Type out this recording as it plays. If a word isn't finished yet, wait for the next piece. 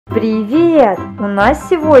Привет! У нас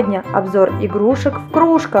сегодня обзор игрушек в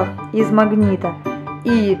кружках из Магнита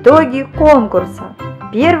и итоги конкурса.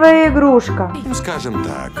 Первая игрушка. Скажем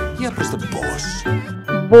так, я просто босс.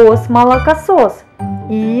 Босс-молокосос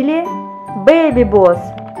или бэби-босс.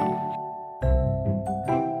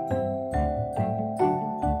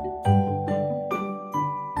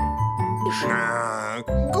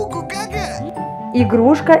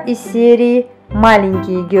 Игрушка из серии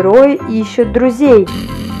 «Маленькие герои ищут друзей».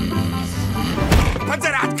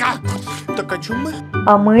 Подзарядка! Так о чем мы?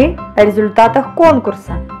 А мы о результатах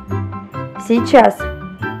конкурса. Сейчас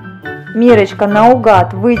Мирочка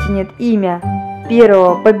наугад вытянет имя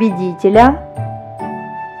первого победителя.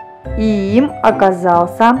 И им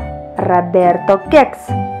оказался Роберто Кекс.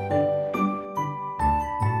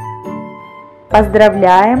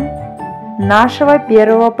 Поздравляем нашего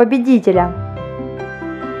первого победителя.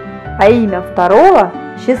 А имя второго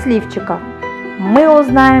счастливчика мы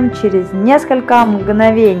узнаем через несколько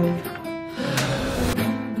мгновений.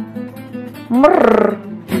 Мрррр,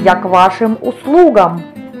 я к вашим услугам.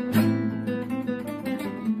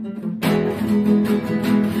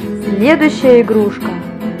 Следующая игрушка.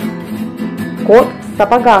 Кот в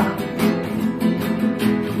сапогах.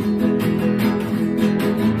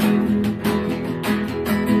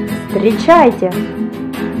 Встречайте!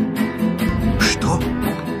 Что?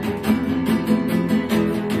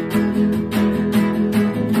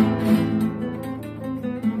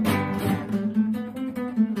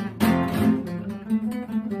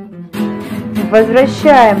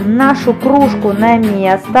 Возвращаем нашу кружку на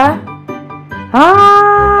место.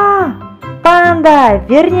 Панда,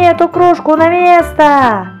 верни эту кружку на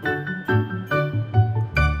место!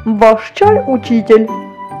 Ваш чай, учитель.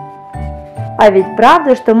 А ведь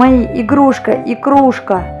правда, что мои игрушка и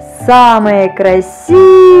кружка самые красивые?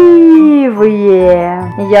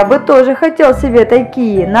 Я бы тоже хотел себе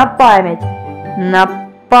такие на память. На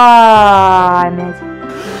память.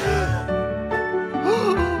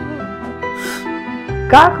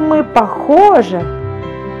 Как мы похожи!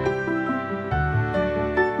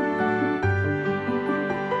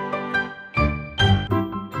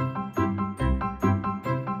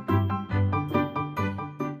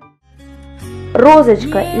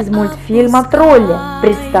 Розочка из мультфильма «Тролли»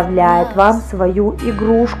 представляет вам свою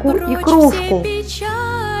игрушку и кружку.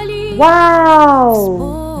 Вау!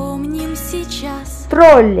 Вспомним сейчас,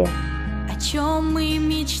 Тролли. о чем мы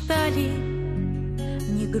мечтали.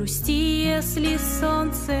 Не грусти, если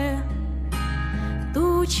солнце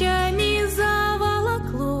тучами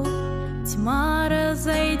заволокло. Тьма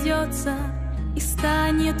разойдется и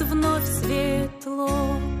станет вновь светло.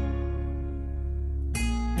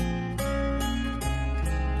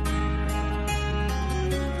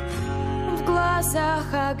 В глазах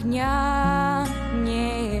огня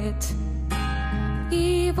нет,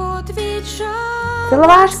 и вот ведь жаль.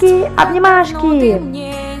 Целовашки, обнимашки.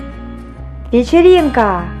 Мне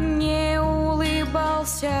Вечеринка. не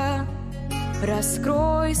улыбался.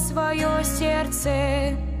 Раскрой свое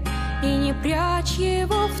сердце и не прячь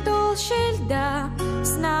его в толще льда.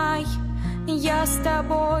 Знай, я с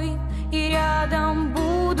тобой и рядом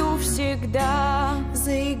буду всегда.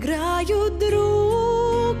 Заиграют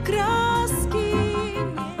вдруг краски.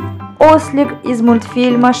 Ослик из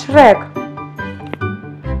мультфильма «Шрек».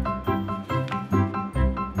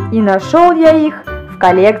 И нашел я их в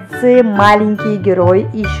коллекции «Маленькие герои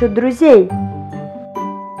ищут друзей».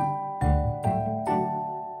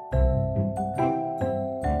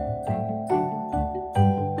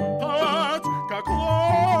 Как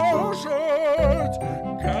лошадь,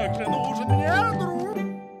 как же нужен мне друг.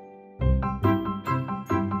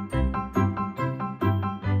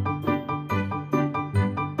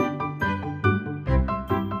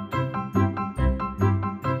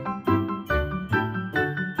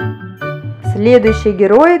 Следующий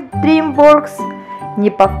герой DreamWorks –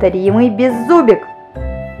 неповторимый Беззубик.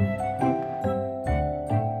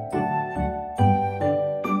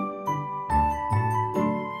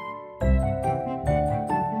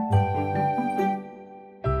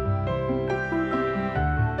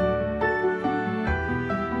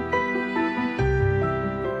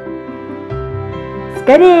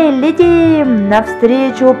 Скорее летим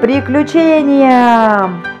навстречу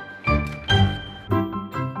приключениям!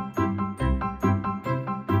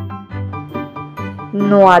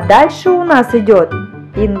 Ну а дальше у нас идет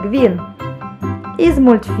Пингвин из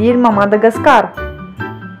мультфильма «Мадагаскар».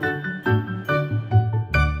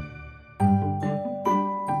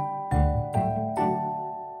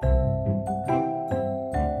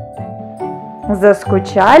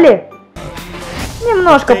 Заскучали?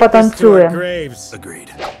 Немножко потанцуем.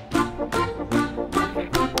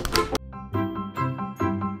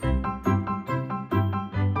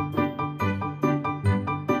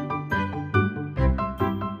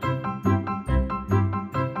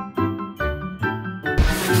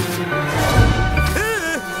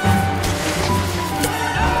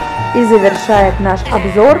 И завершает наш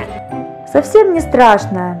обзор совсем не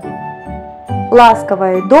страшная,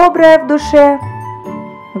 ласковая и добрая в душе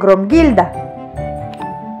Громгильда.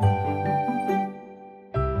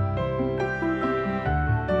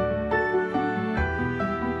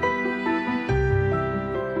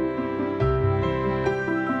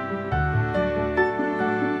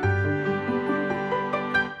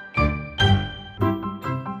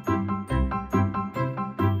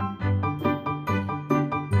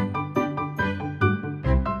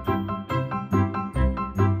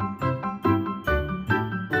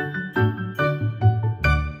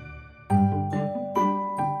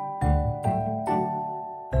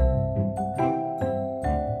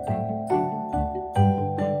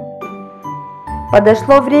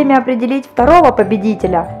 Подошло время определить второго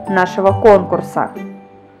победителя нашего конкурса.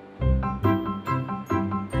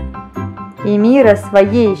 И Мира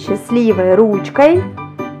своей счастливой ручкой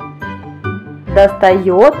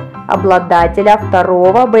достает обладателя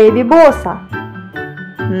второго бэйби-босса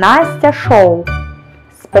Настя Шоу.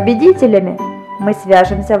 С победителями мы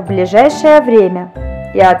свяжемся в ближайшее время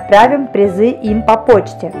и отправим призы им по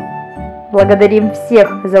почте. Благодарим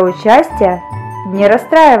всех за участие. Не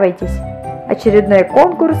расстраивайтесь. Очередной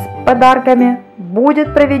конкурс с подарками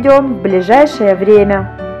будет проведен в ближайшее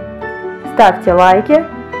время. Ставьте лайки,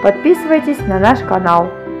 подписывайтесь на наш канал.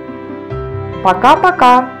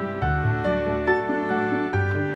 Пока-пока!